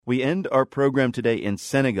We end our program today in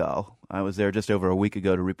Senegal. I was there just over a week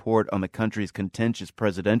ago to report on the country's contentious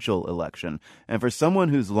presidential election. And for someone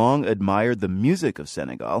who's long admired the music of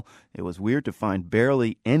Senegal, it was weird to find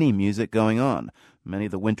barely any music going on. Many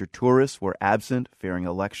of the winter tourists were absent, fearing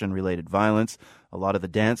election-related violence. A lot of the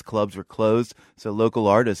dance clubs were closed, so local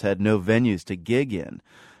artists had no venues to gig in.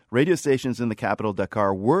 Radio stations in the capital,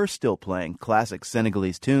 Dakar, were still playing classic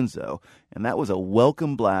Senegalese tunes, though, and that was a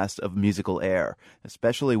welcome blast of musical air,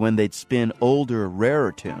 especially when they'd spin older,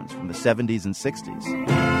 rarer tunes from the 70s and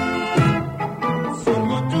 60s.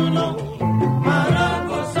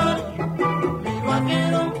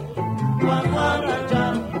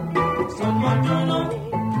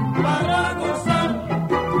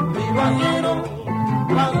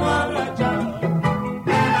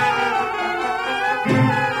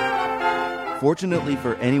 Fortunately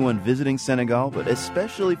for anyone visiting Senegal, but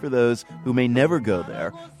especially for those who may never go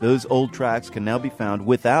there, those old tracks can now be found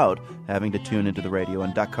without having to tune into the radio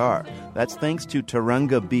in Dakar. That's thanks to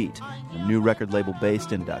Terenga Beat, a new record label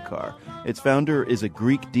based in Dakar. Its founder is a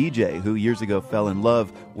Greek DJ who years ago fell in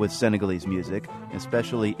love with Senegalese music,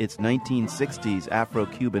 especially its 1960s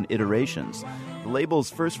Afro-Cuban iterations. The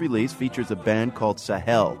label's first release features a band called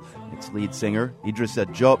Sahel. Its lead singer, Idrissa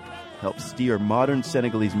Diop, helps steer modern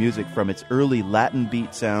Senegalese music from its early Latin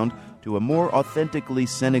beat sound to a more authentically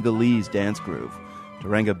Senegalese dance groove.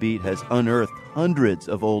 Terenga Beat has unearthed hundreds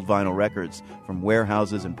of old vinyl records from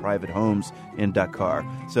warehouses and private homes in Dakar.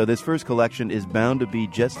 So this first collection is bound to be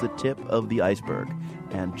just the tip of the iceberg.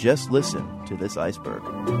 And just listen to this iceberg.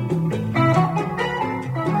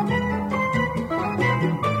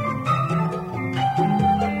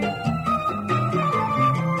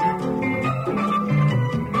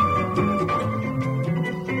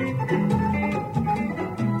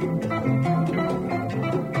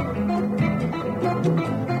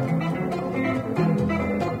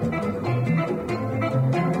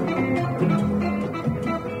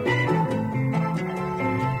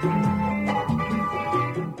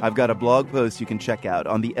 I've got a blog post you can check out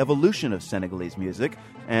on the evolution of Senegalese music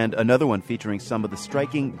and another one featuring some of the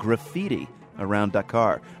striking graffiti around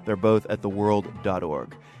Dakar. They're both at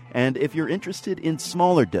theworld.org. And if you're interested in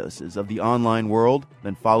smaller doses of the online world,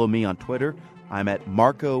 then follow me on Twitter. I'm at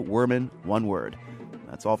Marco Werman, one word.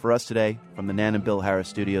 That's all for us today from the Nan and Bill Harris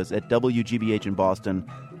studios at WGBH in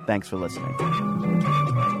Boston. Thanks for listening.